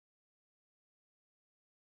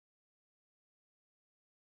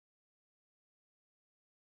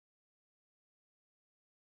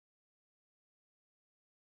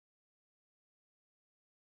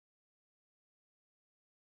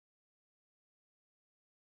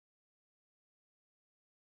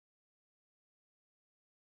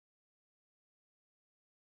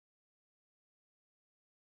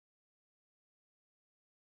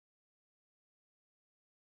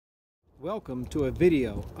Welcome to a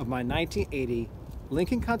video of my 1980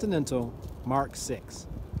 Lincoln Continental Mark VI.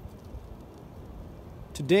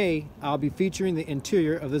 Today I'll be featuring the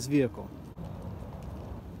interior of this vehicle.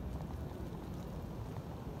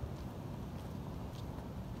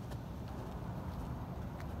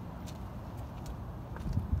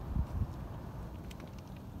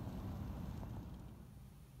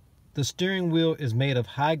 The steering wheel is made of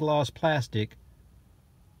high-gloss plastic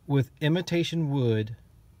with imitation wood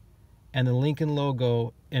and the Lincoln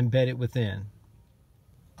logo embedded within.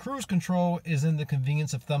 Cruise control is in the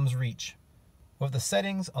convenience of thumb's reach, with the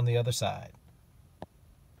settings on the other side.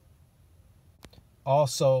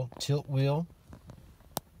 Also, tilt wheel,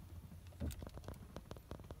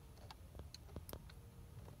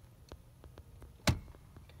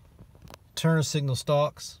 turn signal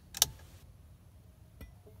stalks,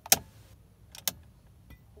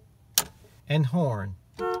 and horn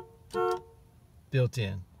built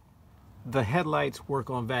in. The headlights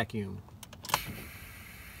work on vacuum.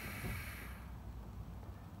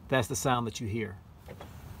 That's the sound that you hear.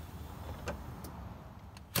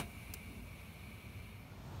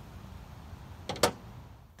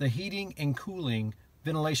 The heating and cooling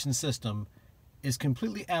ventilation system is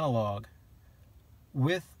completely analog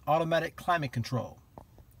with automatic climate control.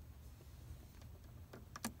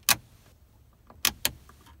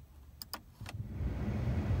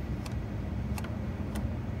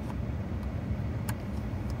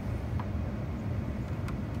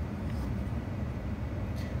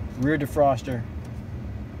 Rear defroster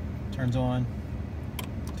turns on,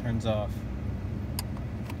 turns off.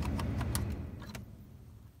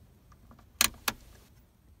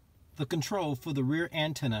 The control for the rear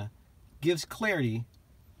antenna gives clarity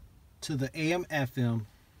to the AM/FM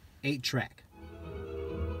 8-track.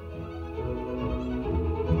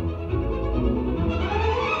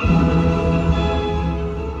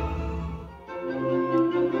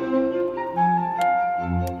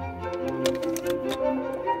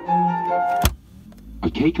 A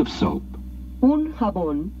cake of soap. Un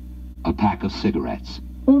jabón. A pack of cigarettes.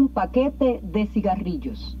 Un paquete de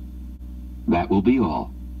cigarrillos. That will be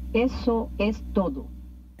all. Eso es todo.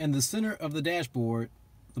 In the center of the dashboard,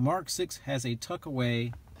 the Mark VI has a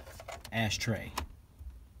tuck-away ashtray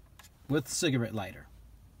with cigarette lighter.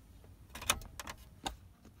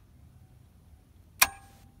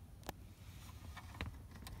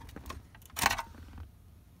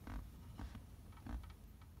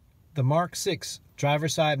 The Mark VI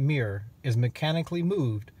driver's side mirror is mechanically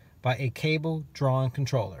moved by a cable-drawn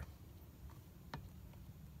controller.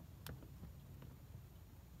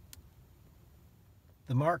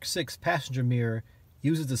 The Mark VI passenger mirror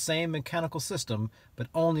uses the same mechanical system, but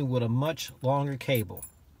only with a much longer cable.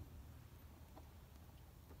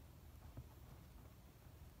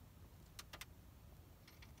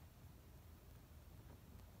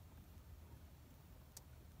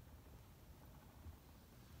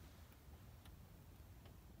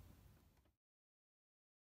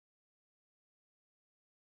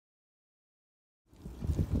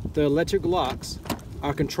 The electric locks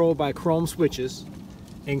are controlled by chrome switches,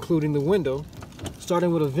 including the window,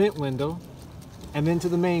 starting with a vent window and then to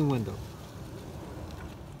the main window.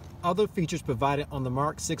 Other features provided on the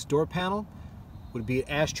Mark VI door panel would be an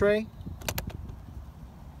ashtray,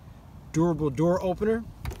 durable door opener,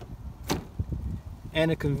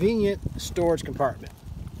 and a convenient storage compartment.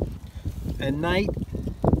 At night,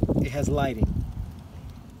 it has lighting.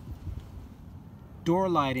 Door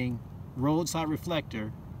lighting, roadside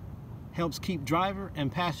reflector, helps keep driver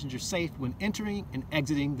and passenger safe when entering and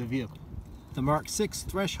exiting the vehicle. The Mark VI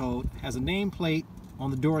threshold has a nameplate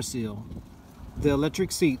on the door seal. The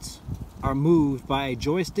electric seats are moved by a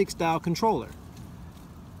joystick-style controller.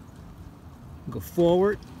 Go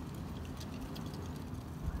forward,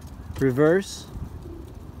 reverse,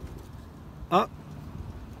 up,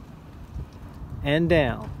 and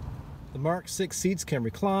down. The Mark VI seats can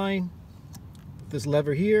recline with this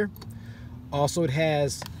lever here. Also, it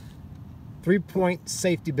has 3-point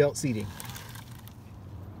safety belt seating.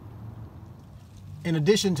 In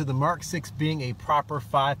addition to the Mark VI being a proper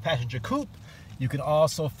 5-passenger coupe, you can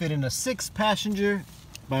also fit in a 6-passenger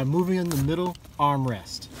by moving in the middle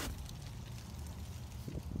armrest.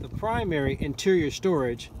 The primary interior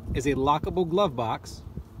storage is a lockable glove box,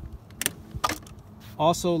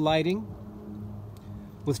 also lighting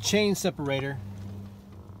with chain separator.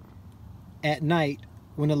 At night,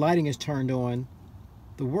 when the lighting is turned on,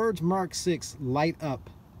 the words Mark VI light up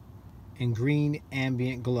in green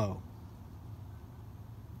ambient glow.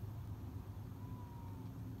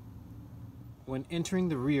 When entering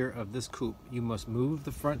the rear of this coupe, you must move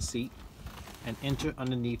the front seat and enter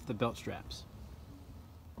underneath the belt straps.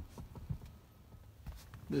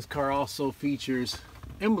 This car also features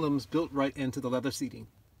emblems built right into the leather seating.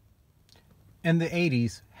 In the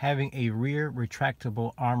 80s, having a rear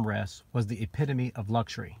retractable armrest was the epitome of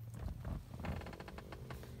luxury,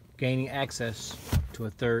 gaining access to a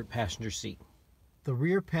third passenger seat. The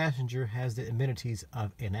rear passenger has the amenities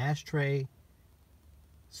of an ashtray,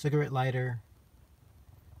 cigarette lighter,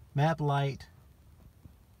 map light,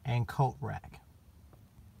 and coat rack.